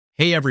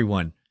Hey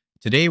everyone!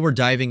 Today we're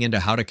diving into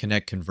how to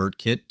connect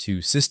ConvertKit to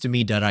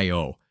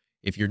Systeme.io.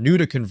 If you're new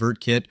to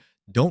ConvertKit,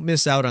 don't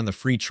miss out on the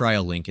free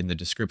trial link in the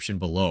description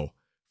below.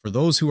 For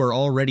those who are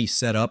already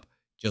set up,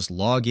 just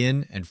log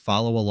in and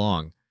follow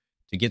along.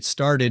 To get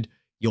started,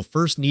 you'll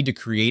first need to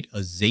create a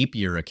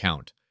Zapier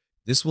account.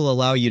 This will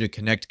allow you to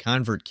connect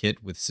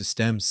ConvertKit with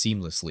Systeme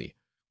seamlessly.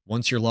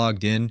 Once you're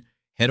logged in,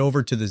 head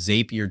over to the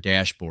Zapier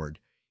dashboard.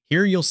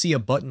 Here you'll see a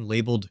button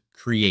labeled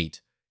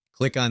Create.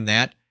 Click on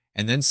that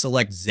and then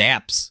select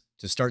Zaps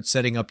to start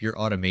setting up your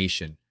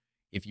automation.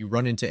 If you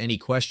run into any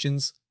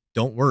questions,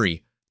 don't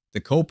worry. The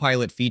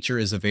Copilot feature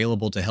is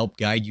available to help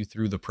guide you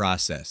through the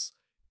process.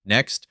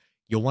 Next,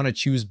 you'll want to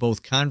choose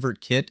both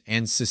ConvertKit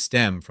and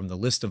Systeme from the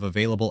list of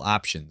available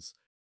options.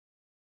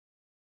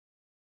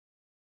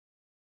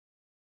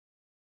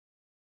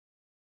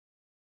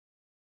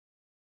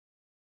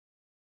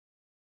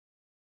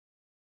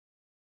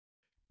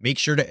 Make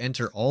sure to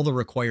enter all the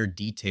required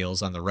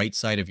details on the right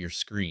side of your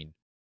screen.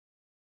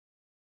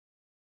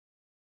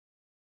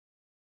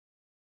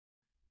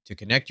 To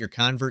connect your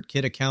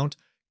ConvertKit account,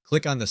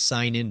 click on the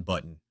Sign In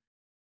button.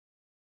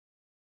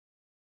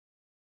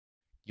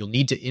 You'll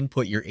need to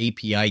input your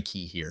API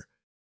key here.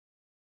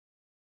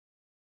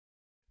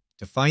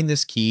 To find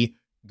this key,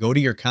 go to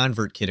your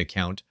ConvertKit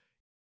account,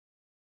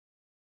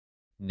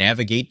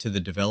 navigate to the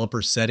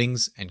developer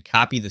settings, and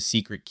copy the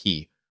secret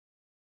key.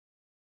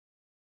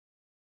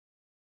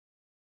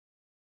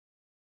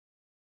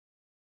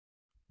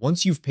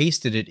 Once you've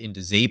pasted it into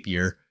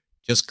Zapier,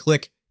 just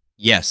click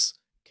Yes,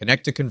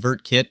 connect to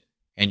ConvertKit,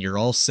 and you're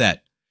all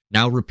set.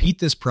 Now repeat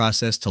this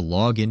process to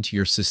log into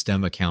your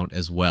Systeme account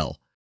as well.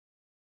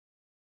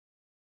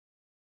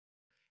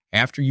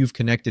 After you've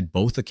connected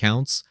both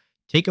accounts,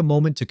 take a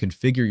moment to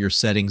configure your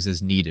settings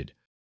as needed.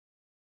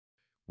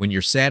 When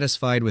you're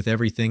satisfied with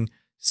everything,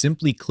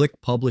 simply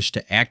click Publish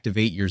to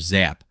activate your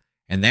Zap,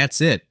 and that's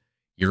it.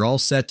 You're all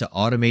set to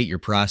automate your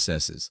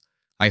processes.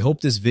 I hope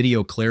this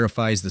video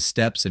clarifies the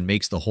steps and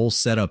makes the whole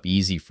setup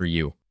easy for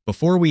you.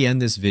 Before we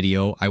end this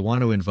video, I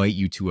want to invite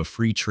you to a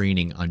free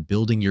training on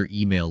building your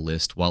email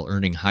list while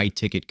earning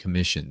high-ticket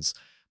commissions.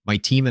 My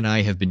team and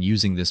I have been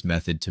using this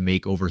method to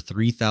make over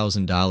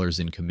 $3,000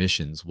 in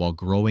commissions while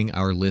growing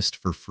our list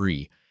for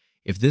free.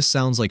 If this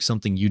sounds like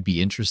something you'd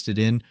be interested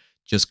in,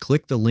 just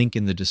click the link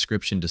in the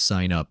description to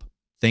sign up.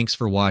 Thanks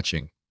for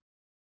watching.